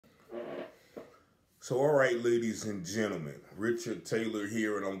So, all right, ladies and gentlemen, Richard Taylor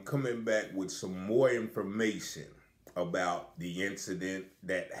here, and I'm coming back with some more information about the incident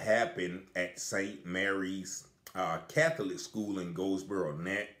that happened at St. Mary's Catholic School in Goldsboro,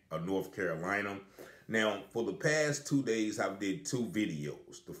 North Carolina. Now, for the past 2 days, I've did two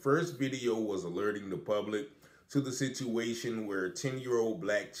videos. The first video was alerting the public to the situation where a 10-year-old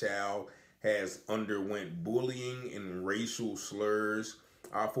black child has underwent bullying and racial slurs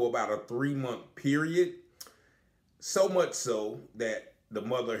for about a 3-month period. So much so that the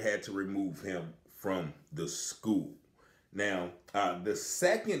mother had to remove him from the school. Now, the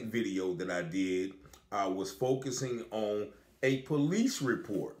second video that I did was focusing on a police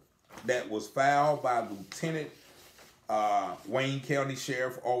report that was filed by Lieutenant Wayne County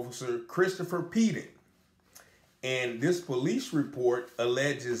Sheriff Officer Christopher Peden. And this police report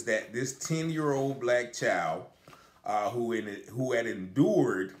alleges that this 10-year-old black child who had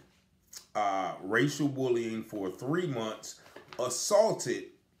endured racial bullying for 3 months assaulted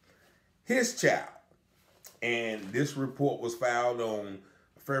his child. And this report was filed on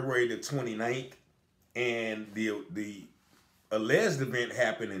February the 29th, and the alleged event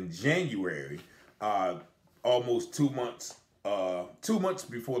happened in January, almost 2 months 2 months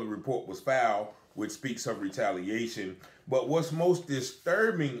before the report was filed, which speaks of retaliation. But what's most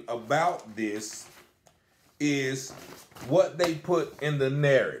disturbing about this is what they put in the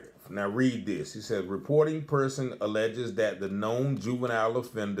narrative. Now read this. It says, reporting person alleges that the known juvenile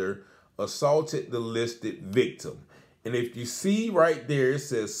offender assaulted the listed victim. And if you see right there, it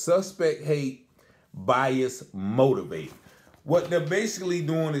says suspect hate, bias, motivated. What they're basically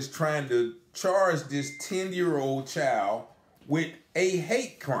doing is trying to charge this 10-year-old child with a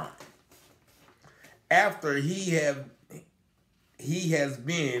hate crime after he has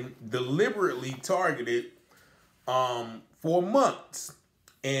been deliberately targeted for months.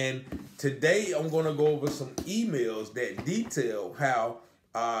 And today I'm going to go over some emails that detail how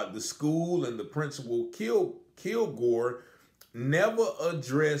the school and the principal Kilgore never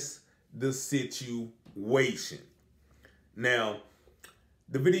addressed the situation. Now,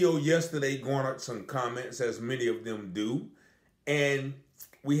 the video yesterday garnered some comments, as many of them do, and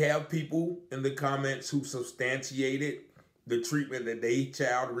we have people in the comments who substantiated the treatment that their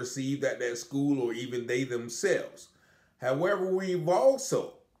child received at that school, or even they themselves. However, we've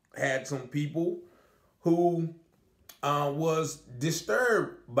also had some people who was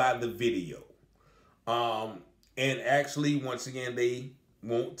disturbed by the video. And actually, once again, they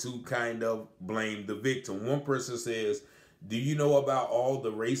want to kind of blame the victim. One person says, do you know about all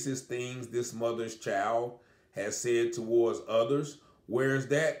the racist things this mother's child has said towards others? Where's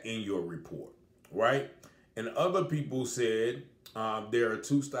that in your report, right? And other people said there are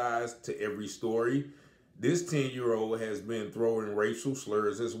two sides to every story. This 10-year-old has been throwing racial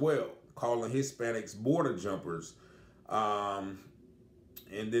slurs as well, calling Hispanics border jumpers. And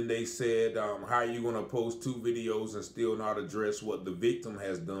then they said, how are you going to post two videos and still not address what the victim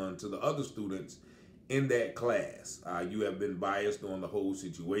has done to the other students in that class? You have been biased on the whole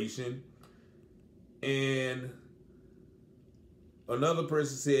situation. And another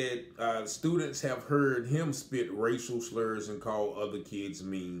person said, students have heard him spit racial slurs and call other kids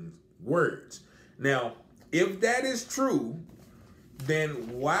mean words. Now, if that is true, then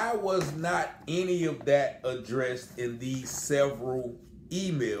why was not any of that addressed in these several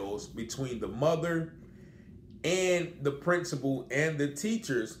emails between the mother and the principal and the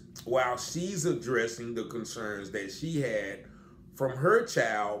teachers, while she's addressing the concerns that she had from her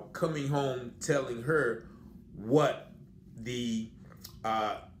child coming home telling her what the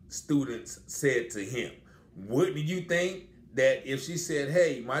students said to him? Wouldn't you think that if she said,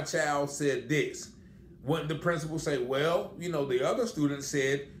 hey, my child said this, wouldn't the principal say, well, you know, the other student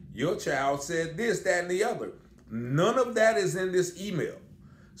said your child said this, that, and the other? None of that is in this email.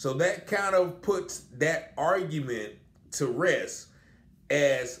 So that kind of puts that argument to rest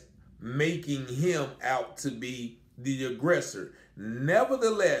as making him out to be the aggressor.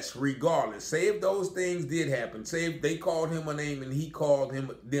 Nevertheless, regardless, say if those things did happen, say if they called him a name and he called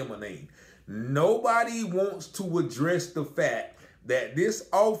them a name, nobody wants to address the fact that this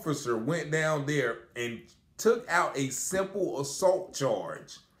officer went down there and took out a simple assault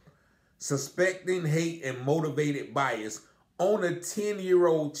charge, suspecting hate and motivated bias on a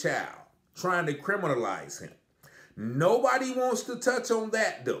 10-year-old child, trying to criminalize him. Nobody wants to touch on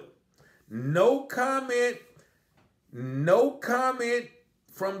that, though. No comment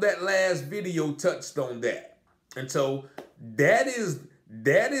from that last video touched on that. And so that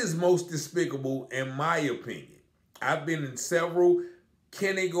is most despicable in my opinion. I've been in several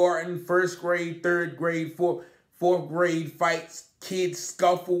kindergarten, first grade, third grade, fourth grade fights kids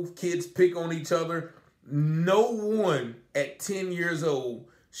scuffle, kids pick on each other. No one at 10 years old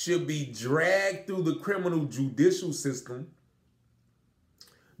should be dragged through the criminal judicial system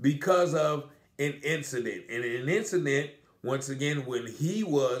because of an incident. And an incident, once again, when he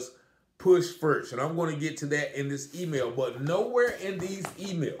was pushed first. And I'm going to get to that in this email. But nowhere in these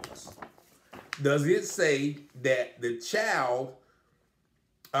emails does it say that the child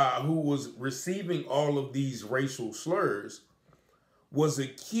who was receiving all of these racial slurs was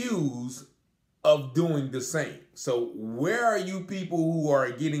accused of doing the same. So where are you people who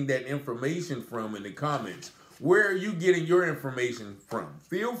are getting that information from in the comments? Where are you getting your information from?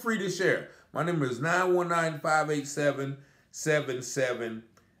 Feel free to share. My number is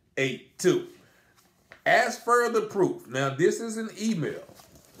 919-587-7782. As further proof, now this is an email.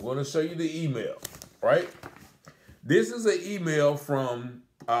 I'm going to show you the email, right? This is an email from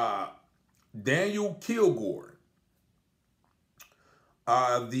Daniel Kilgore,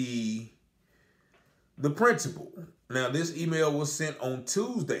 the principal. Now, this email was sent on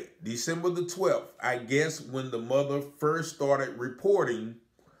Tuesday, December the 12th, I guess when the mother first started reporting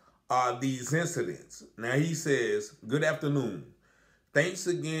these incidents. Now, he says, "Good afternoon. Thanks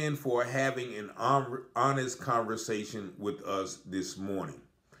again for having an honest conversation with us this morning.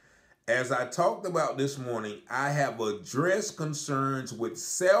 As I talked about this morning, I have addressed concerns with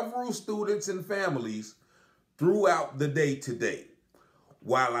several students and families throughout the day today.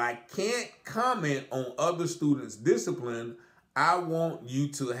 While I can't comment on other students' discipline, I want you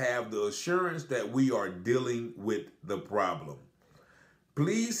to have the assurance that we are dealing with the problem.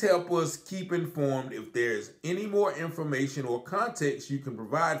 Please help us keep informed if there's any more information or context you can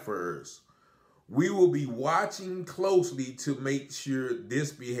provide for us. We will be watching closely to make sure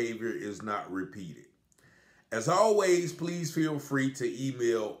this behavior is not repeated. As always, please feel free to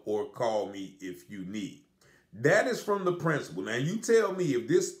email or call me if you need." That is from the principal. Now, you tell me if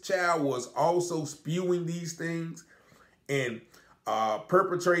this child was also spewing these things and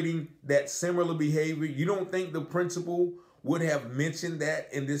perpetrating that similar behavior, you don't think the principal would have mentioned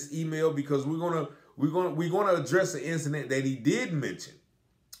that in this email? Because we're gonna address the incident that he did mention,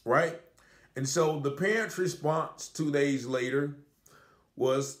 right? And so the parent's response 2 days later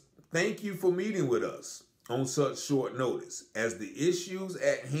was, "Thank you for meeting with us on such short notice. As the issues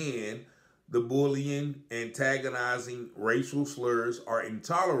at hand, the bullying, antagonizing, racial slurs are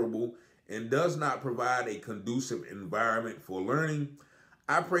intolerable and does not provide a conducive environment for learning.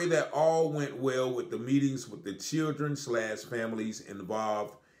 I pray that all went well with the meetings with the children/families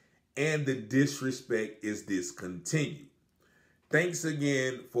involved and the disrespect is discontinued. Thanks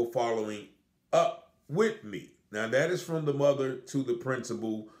again for following up with me." Now, that is from the mother to the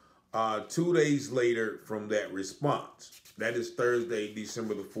principal 2 days later from that response. That is Thursday,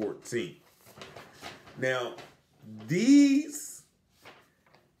 December the 14th. Now, these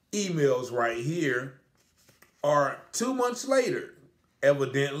emails right here are 2 months later.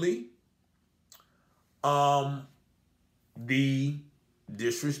 Evidently, the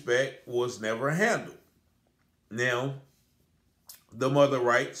disrespect was never handled. Now, the mother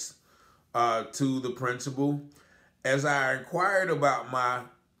writes to the principal, "As I inquired about my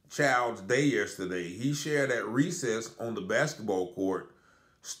child's day yesterday, he shared at recess on the basketball court,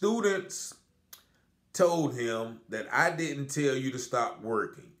 students told him that I didn't tell you to stop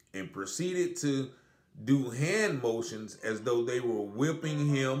working and proceeded to do hand motions as though they were whipping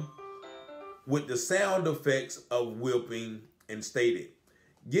him with the sound effects of whipping and stated,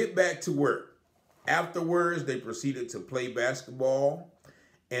 'Get back to work.' Afterwards, they proceeded to play basketball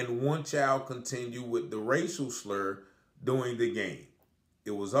and one child continued with the racial slur during the game.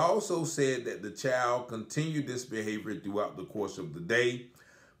 It was also said that the child continued this behavior throughout the course of the day.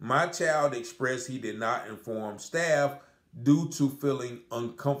 My child expressed he did not inform staff due to feeling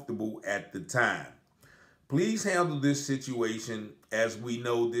uncomfortable at the time. Please handle this situation as we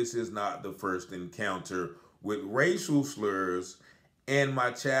know this is not the first encounter with racial slurs and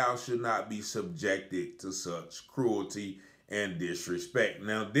my child should not be subjected to such cruelty and disrespect."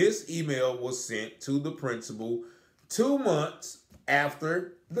 Now, this email was sent to the principal 2 months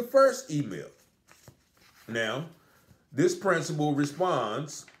after the first email. Now, this principal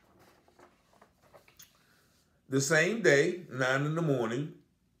responds the same day, 9 in the morning.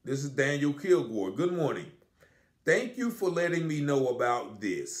 This is Daniel Kilgore. "Good morning. Thank you for letting me know about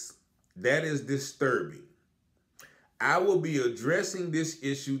this. That is disturbing. I will be addressing this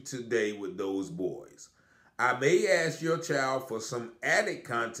issue today with those boys. I may ask your child for some added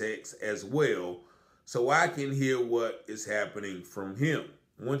context as well so I can hear what is happening from him."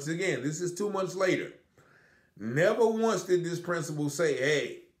 Once again, this is 2 months later. Never once did this principal say,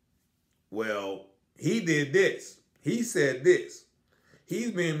 "Hey, well, he did this. He said this."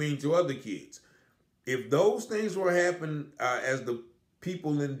 He's being mean to other kids. If those things were happening as the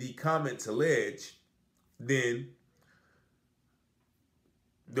people in the comments allege, then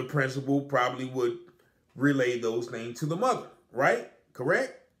the principal probably would relay those things to the mother, right?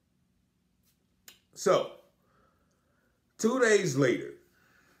 Correct? So, 2 days later,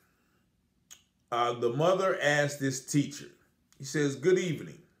 the mother asked this teacher, he says, "Good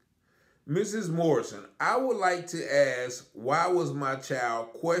evening. Mrs. Morrison, I would like to ask, why was my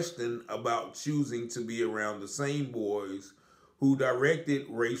child questioned about choosing to be around the same boys who directed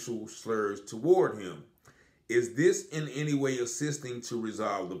racial slurs toward him? Is this in any way assisting to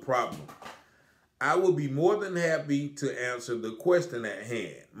resolve the problem? I will be more than happy to answer the question at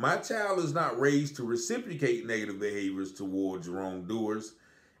hand. My child is not raised to reciprocate negative behaviors towards wrongdoers.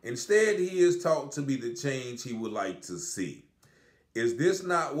 Instead, he is taught to be the change he would like to see. Is this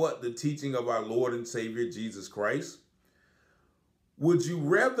not what the teaching of our Lord and Savior Jesus Christ? Would you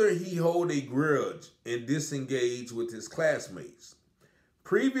rather he hold a grudge and disengage with his classmates?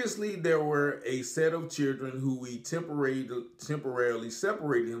 Previously, there were a set of children who he temporarily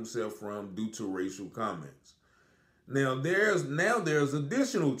separated himself from due to racial comments. Now there's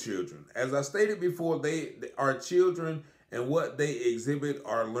additional children. As I stated before, they are children, and what they exhibit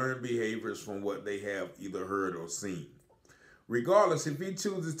are learned behaviors from what they have either heard or seen. Regardless, if he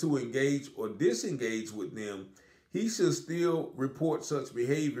chooses to engage or disengage with them, he should still report such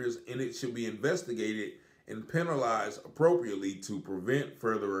behaviors, and it should be investigated and penalized appropriately to prevent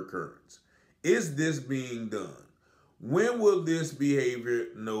further occurrence. Is this being done? When will this behavior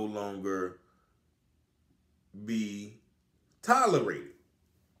no longer be tolerated?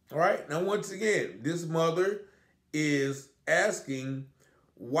 All right. Now, once again, this mother is asking,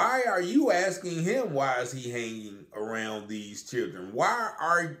 why are you asking him, why is he hanging around these children? Why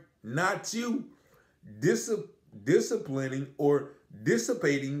are not you disciplining or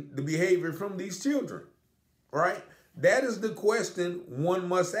dissipating the behavior from these children? Right? That is the question one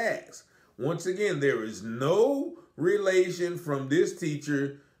must ask. Once again, there is no relation from this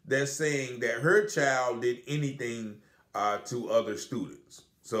teacher that's saying that her child did anything to other students.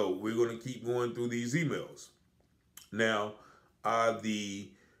 So we're going to keep going through these emails. Now, the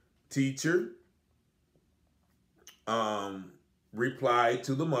teacher replied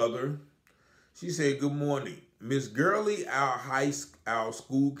to the mother. She said, "Good morning. Miss Gurley, our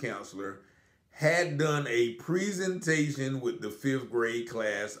school counselor, had done a presentation with the 5th grade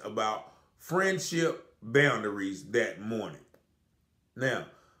class about friendship boundaries that morning." Now,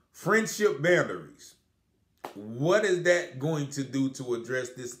 friendship boundaries. What is that going to do to address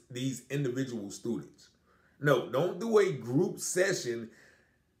these individual students? No, don't do a group session.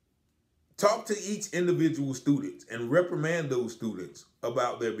 Talk to each individual student and reprimand those students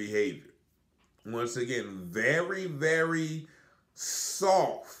about their behavior. Once again, very, very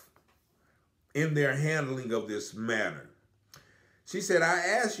soft in their handling of this matter. She said, "I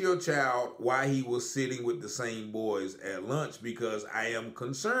asked your child why he was sitting with the same boys at lunch because I am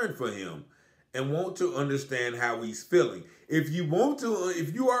concerned for him and want to understand how he's feeling." If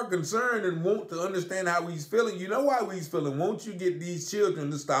you are concerned and want to understand how he's feeling, you know how he's feeling. Won't you get these children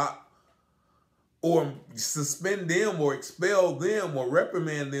to stop or suspend them or expel them or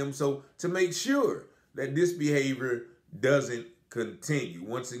reprimand them so to make sure that this behavior doesn't continue?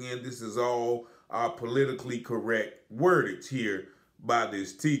 Once again, this is all politically correct wordage here by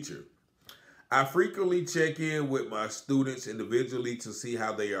this teacher. "I frequently check in with my students individually to see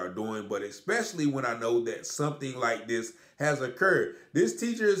how they are doing, but especially when I know that something like this has occurred." This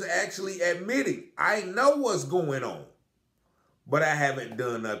teacher is actually admitting, I know what's going on, but I haven't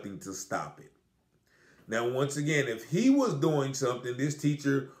done nothing to stop it. Now, once again, if he was doing something, this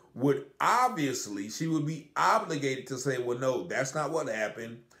teacher would she would be obligated to say, well, no, that's not what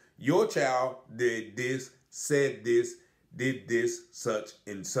happened. Your child did this, said this, did this, such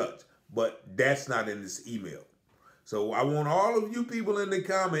and such. But that's not in this email. So I want all of you people in the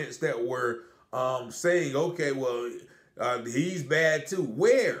comments that were saying, okay, well, he's bad too.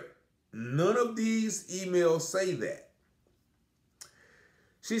 Where? None of these emails say that.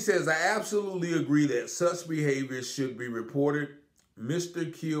 She says, "I absolutely agree that such behavior should be reported.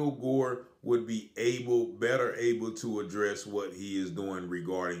 Mr. Kilgore would be better able to address what he is doing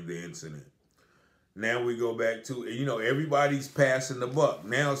regarding the incident." Now we go back to, everybody's passing the buck.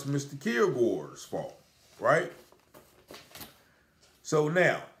 Now it's Mr. Kilgore's fault, right? So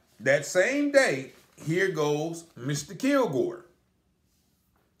now, that same day, here goes Mr. Kilgore.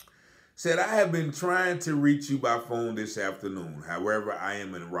 Said, "I have been trying to reach you by phone this afternoon. However, I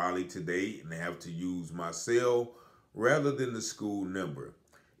am in Raleigh today and have to use my cell rather than the school number.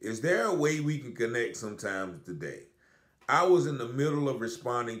 Is there a way we can connect sometime today? I was in the middle of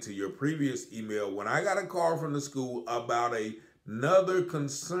responding to your previous email when I got a call from the school about another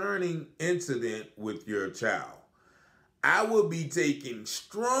concerning incident with your child. I will be taking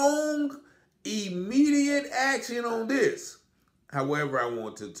strong, immediate action on this. However, I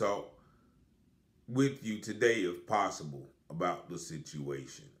want to talk with you today, if possible, about the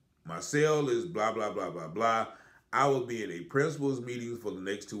situation. My cell is blah, blah, blah, blah, blah. I will be in a principal's meeting for the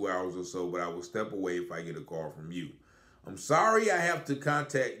next 2 hours or so, but I will step away if I get a call from you. I'm sorry I have to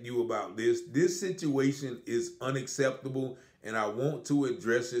contact you about this. This situation is unacceptable, and I want to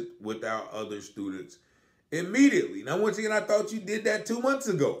address it with our other students immediately. Now, once again, I thought you did that 2 months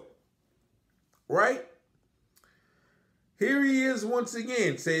ago, right? Here he is once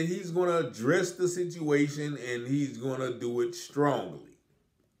again saying he's going to address the situation and he's going to do it strongly.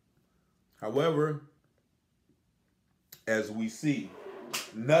 However, as we see,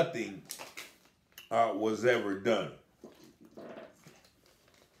 nothing was ever done.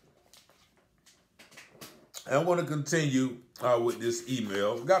 I want to continue with this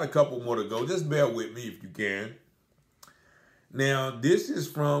email. We've got a couple more to go. Just bear with me if you can. Now, this is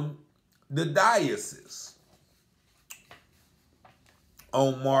from the diocese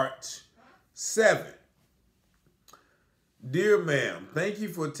on March 7th. Dear ma'am, thank you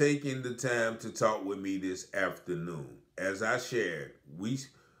for taking the time to talk with me this afternoon. As I shared,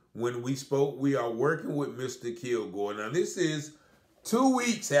 when we spoke, we are working with Mr. Kilgore. Now, this is 2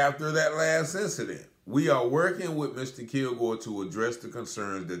 weeks after that last incident. We are working with Mr. Kilgore to address the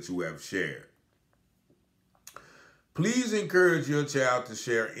concerns that you have shared. Please encourage your child to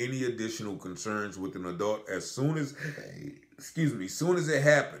share any additional concerns with an adult as soon as it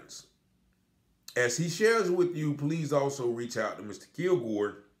happens. As he shares with you, please also reach out to Mr.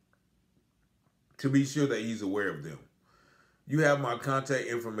 Kilgore to be sure that he's aware of them. You have my contact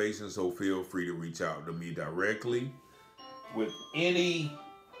information, so feel free to reach out to me directly with any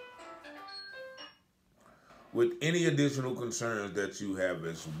additional concerns that you have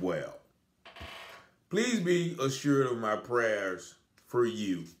as well. Please be assured of my prayers for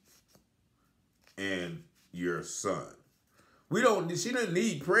you and your son. She didn't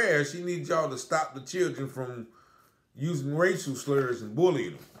need prayers. She needs y'all to stop the children from using racial slurs and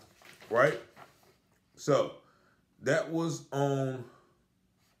bullying them, right? So that was on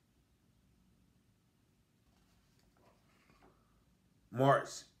March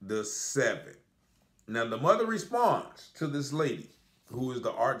the 7th. Now, the mother responds to this lady, who is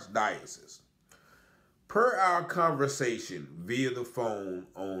the archdiocese. Per our conversation via the phone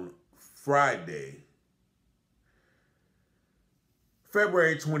on Friday,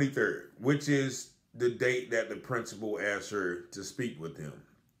 February 23rd, which is the date that the principal asked her to speak with him,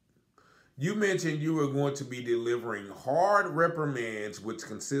 you mentioned you were going to be delivering hard reprimands, which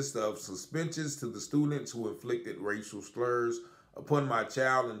consist of suspensions to the students who inflicted racial slurs upon my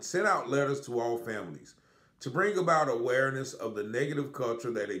child, and sent out letters to all families to bring about awareness of the negative culture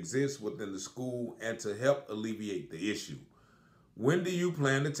that exists within the school and to help alleviate the issue. When do you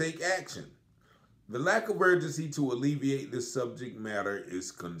plan to take action? The lack of urgency to alleviate this subject matter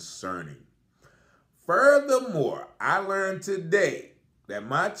is concerning. Furthermore, I learned today that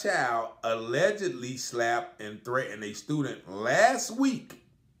my child allegedly slapped and threatened a student last week.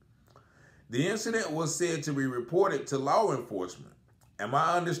 The incident was said to be reported to law enforcement. Am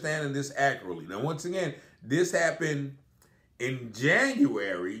I understanding this accurately? Now, once again, this happened in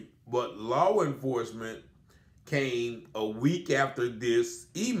January, but law enforcement came a week after this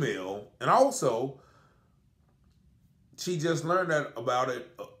email. And also, she just learned about it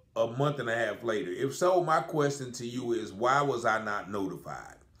a month and a half later. If so, my question to you is, why was I not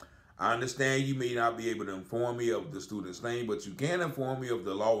notified? I understand you may not be able to inform me of the student's name, but you can inform me of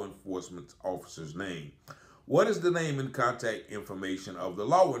the law enforcement officer's name. What is the name and contact information of the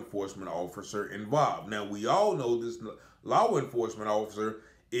law enforcement officer involved? Now, we all know this law enforcement officer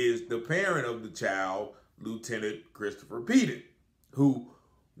is the parent of the child, Lieutenant Christopher Peden, who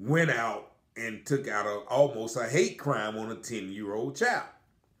went out and took out almost a hate crime on a 10-year-old child.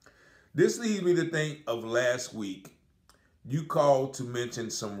 This leads me to think of last week. You called to mention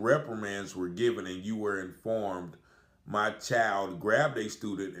some reprimands were given and you were informed my child grabbed a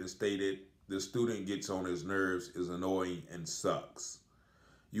student and stated the student gets on his nerves, is annoying, and sucks.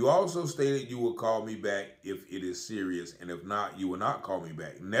 You also stated you will call me back if it is serious, and if not, you will not call me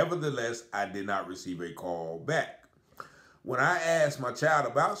back. Nevertheless, I did not receive a call back. When I asked my child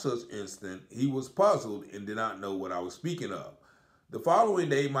about such incident, he was puzzled and did not know what I was speaking of. The following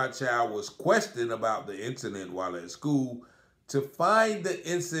day, my child was questioned about the incident while at school to find the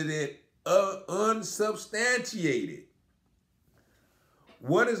incident unsubstantiated.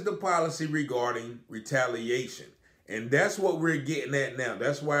 What is the policy regarding retaliation? And that's what we're getting at now.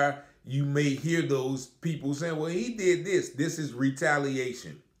 That's why you may hear those people saying, well, he did this. This is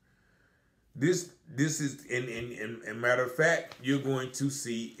retaliation. This is, and matter of fact, you're going to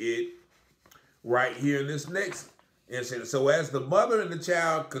see it right here in this next incident. So as the mother and the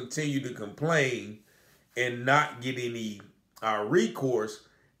child continue to complain and not get any recourse,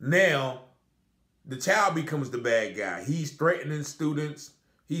 now the child becomes the bad guy. He's threatening students.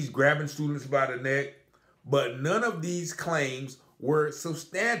 He's grabbing students by the neck. But none of these claims were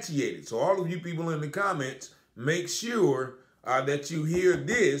substantiated. So all of you people in the comments, make sure that you hear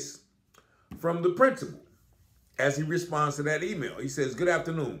this from the principal as he responds to that email. He says, "Good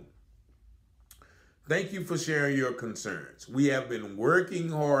afternoon. Thank you for sharing your concerns. We have been working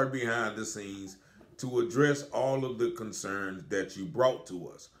hard behind the scenes to address all of the concerns that you brought to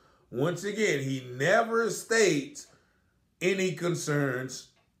us." Once again, he never states any concerns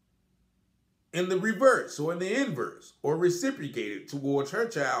in the reverse or in the inverse or reciprocated towards her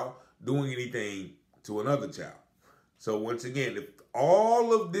child doing anything to another child. So once again, if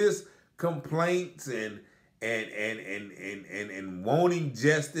all of this complaints and wanting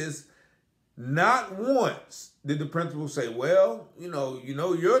justice, not once did the principal say, well, you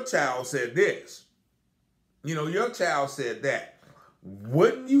know, your child said this. Your child said that.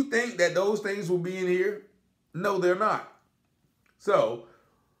 Wouldn't you think that those things will be in here? No, they're not. So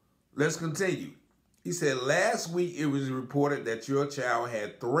let's continue. He said, last week it was reported that your child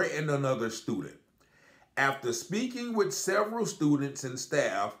had threatened another student. After speaking with several students and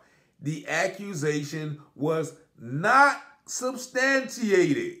staff, the accusation was not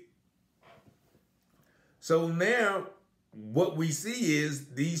substantiated. So now what we see is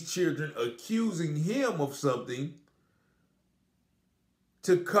these children accusing him of something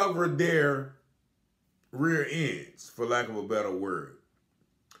to cover their rear ends, for lack of a better word.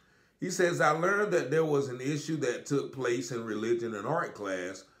 He says, I learned that there was an issue that took place in religion and art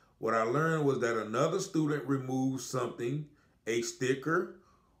class. What I learned was that another student removed something, a sticker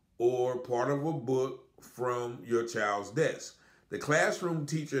or part of a book, from your child's desk. The classroom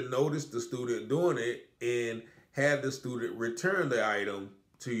teacher noticed the student doing it and had the student return the item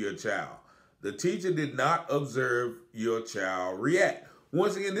to your child. The teacher did not observe your child react.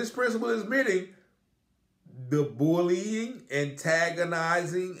 Once again, this principal is admitting the bullying,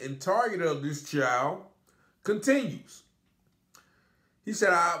 antagonizing, and targeting of this child continues. He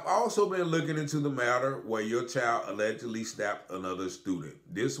said, I've also been looking into the matter where your child allegedly slapped another student.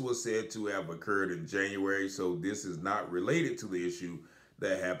 This was said to have occurred in January, so this is not related to the issue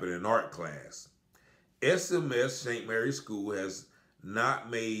that happened in art class. SMS St. Mary's School has not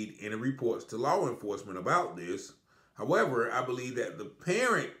made any reports to law enforcement about this. However, I believe that the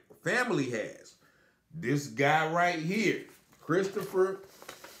family has. This guy right here, Christopher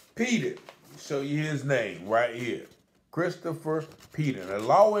Peter, show you his name right here. Christopher Peter, a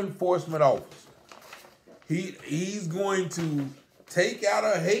law enforcement officer. He's going to take out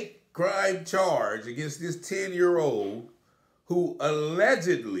a hate crime charge against this 10-year-old who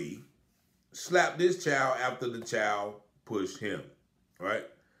allegedly slapped this child after the child pushed him, right?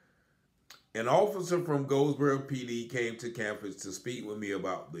 An officer from Goldsboro PD came to campus to speak with me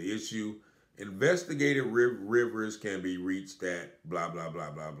about the issue. Investigative Rivers can be reached at blah, blah,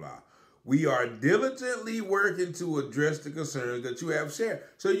 blah, blah, blah. We are diligently working to address the concerns that you have shared.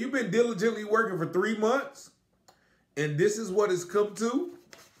 So you've been diligently working for 3 months, and this is what it's come to.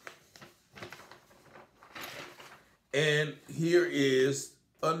 And here is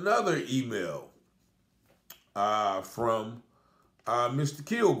another email from Mr.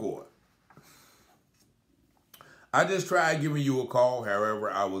 Kilgore. I just tried giving you a call.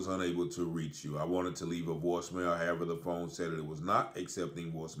 However, I was unable to reach you. I wanted to leave a voicemail. However, the phone said it was not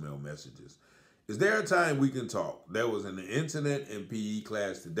accepting voicemail messages. Is there a time we can talk? There was an incident in PE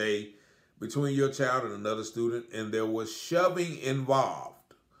class today between your child and another student, and there was shoving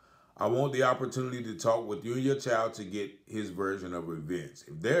involved. I want the opportunity to talk with you and your child to get his version of events.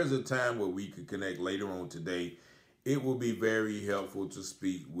 If there's a time where we could connect later on today, it will be very helpful to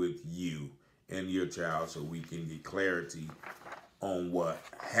speak with you and your child so we can get clarity on what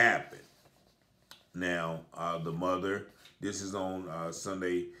happened. Now, the mother, this is on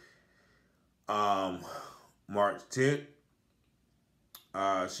Sunday, March 10th.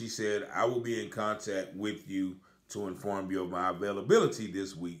 She said, I will be in contact with you to inform you of my availability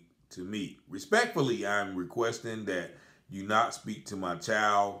this week to meet. Respectfully, I'm requesting that you not speak to my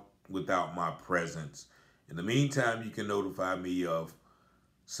child without my presence. In the meantime, you can notify me of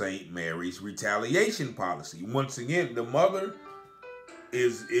St. Mary's retaliation policy. Once again, the mother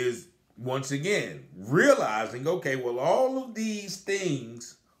is once again realizing, okay, well, all of these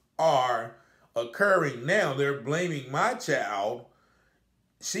things are occurring now. They're blaming my child.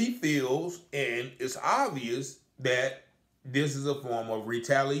 She feels, and it's obvious, that this is a form of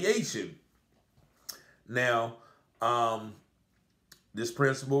retaliation. Now, this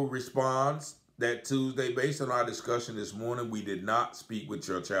principal responds that Tuesday, based on our discussion this morning, we did not speak with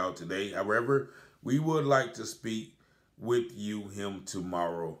your child today. However, we would like to speak with him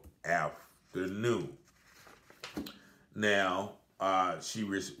tomorrow afternoon. Now, she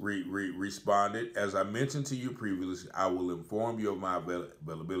responded, as I mentioned to you previously, I will inform you of my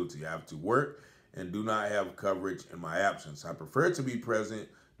availability. I have to work and do not have coverage in my absence. I prefer to be present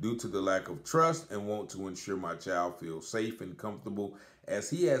due to the lack of trust and want to ensure my child feels safe and comfortable as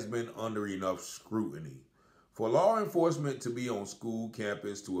he has been under enough scrutiny. For law enforcement to be on school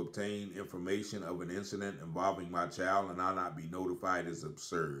campus to obtain information of an incident involving my child and I not be notified is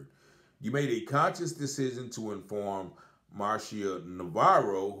absurd. You made a conscious decision to inform Marcia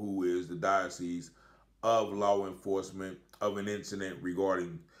Navarro, who is the diocese of law enforcement, of an incident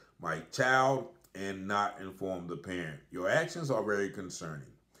regarding my child and not inform the parent. Your actions are very concerning.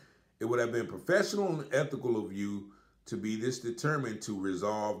 It would have been professional and ethical of you to be this determined to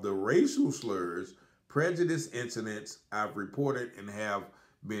resolve the racial slurs, prejudice incidents I've reported and have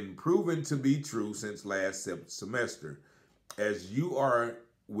been proven to be true since last semester, as you are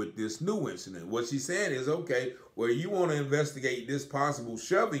with this new incident. What she's saying is, okay, well, you want to investigate this possible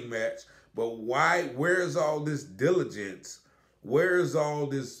shoving match, but why? Where's all this diligence? Where's all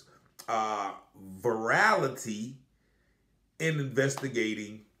this virality in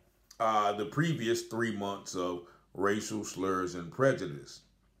investigating the previous 3 months of racial slurs and prejudice?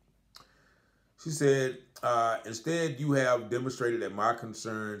 She said, instead, you have demonstrated that my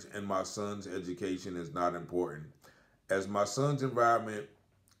concerns and my son's education is not important. As my son's environment,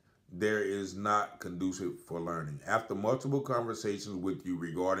 there is not conducive for learning. After multiple conversations with you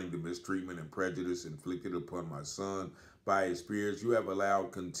regarding the mistreatment and prejudice inflicted upon my son by his peers, you have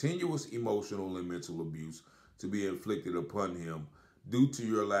allowed continuous emotional and mental abuse to be inflicted upon him due to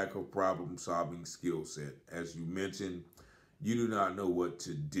your lack of problem-solving skill set. As you mentioned, you do not know what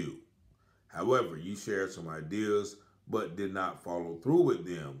to do. However, you shared some ideas, but did not follow through with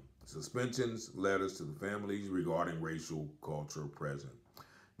them. Suspensions, letters to the families regarding racial culture present.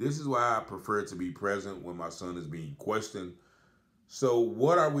 This is why I prefer to be present when my son is being questioned. So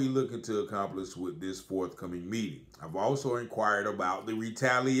what are we looking to accomplish with this forthcoming meeting? I've also inquired about the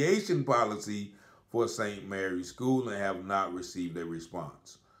retaliation policy for St. Mary's School and have not received a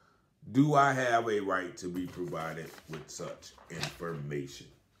response. Do I have a right to be provided with such information?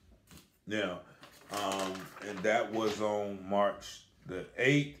 Now, and that was on March the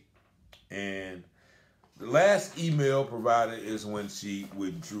 8th, and the last email provided is when she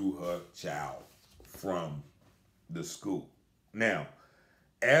withdrew her child from the school. Now,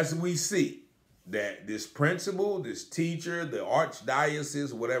 as we see that this principal, this teacher, the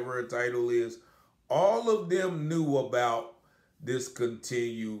archdiocese, whatever her title is, all of them knew about this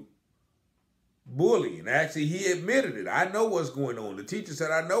continued bullying. Actually, he admitted it. I know what's going on. The teacher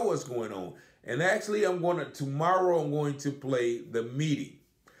said, I know what's going on. And actually, tomorrow I'm going to play the meeting,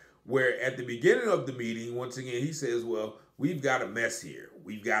 where at the beginning of the meeting, once again, he says, well, we've got a mess here.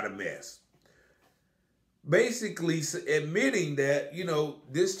 We've got a mess. Basically admitting that,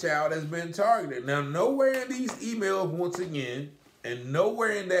 this child has been targeted. Now, nowhere in these emails, once again, and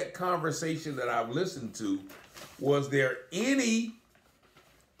nowhere in that conversation that I've listened to, was there any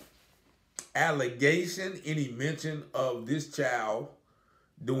allegation, any mention of this child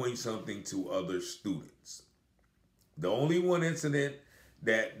doing something to other students. The only one incident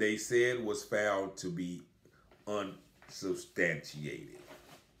that they said was found to be unsubstantiated.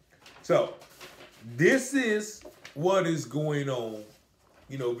 So, this is what is going on,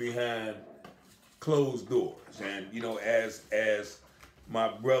 behind closed doors. And, as my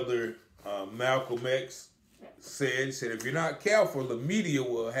brother Malcolm X said, if you're not careful, the media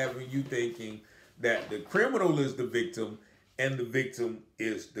will have you thinking that the criminal is the victim and the victim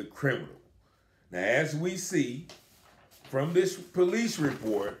is the criminal. Now, as we see from this police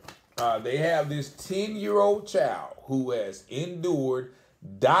report, they have this 10-year-old child who has endured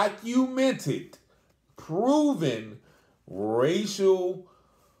documented, proven racial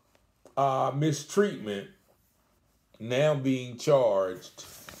mistreatment, now being charged,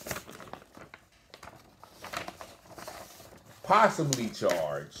 possibly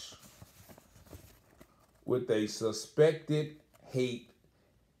charged, with a suspected hate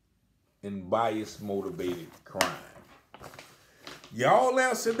and bias-motivated crime. Y'all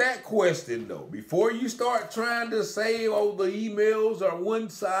answer that question, though, before you start trying to say, oh, the emails are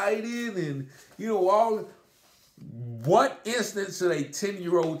one-sided and, all. What instance should a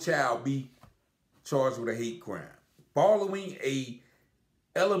 10-year-old child be charged with a hate crime following a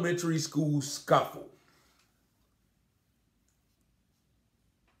elementary school scuffle.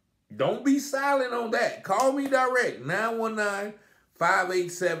 Don't be silent on that. Call me direct,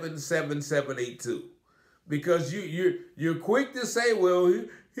 919-587-7782. Because you're quick to say, well,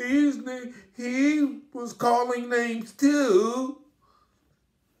 he was calling names too.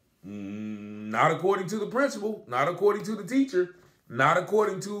 Not according to the principal, not according to the teacher, not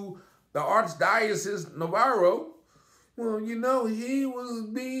according to the Archdiocese Navarro. Well, you know, he was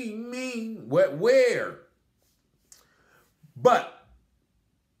being mean. Where? But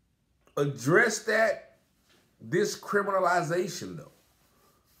address this criminalization, though.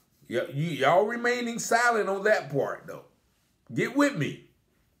 Y'all remaining silent on that part, though. Get with me.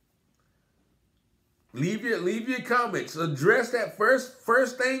 Leave your comments. Address that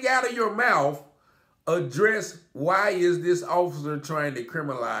first thing out of your mouth. Address why is this officer trying to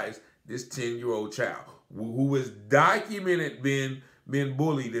criminalize this 10-year-old child who is documented being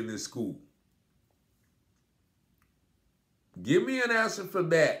bullied in this school. Give me an answer for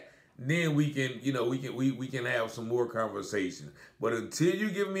that. Then we can, we can have some more conversation. But until you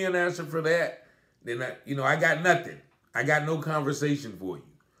give me an answer for that, then I got nothing. I got no conversation for you.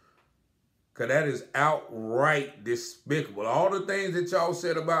 Because that is outright despicable. All the things that y'all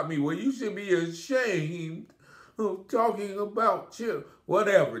said about me, well, you should be ashamed of talking about children.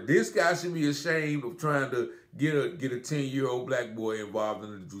 Whatever. This guy should be ashamed of trying to get a 10-year-old black boy involved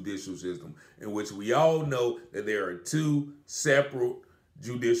in the judicial system, in which we all know that there are two separate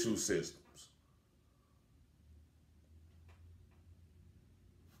judicial systems.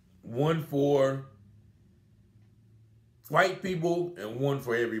 One for white people and one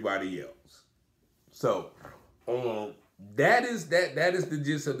for everybody else. So, that is the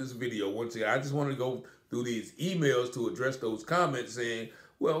gist of this video. Once again, I just wanted to go through these emails to address those comments saying,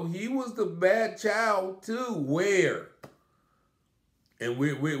 well, he was the bad child too. Where? And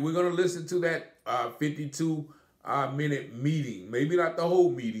we're going to listen to that 52-minute meeting. Maybe not the whole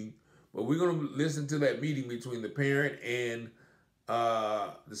meeting, but we're going to listen to that meeting between the parent and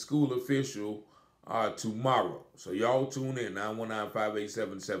the school official tomorrow. So y'all tune in,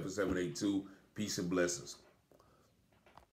 919-587-7782. Peace and blessings.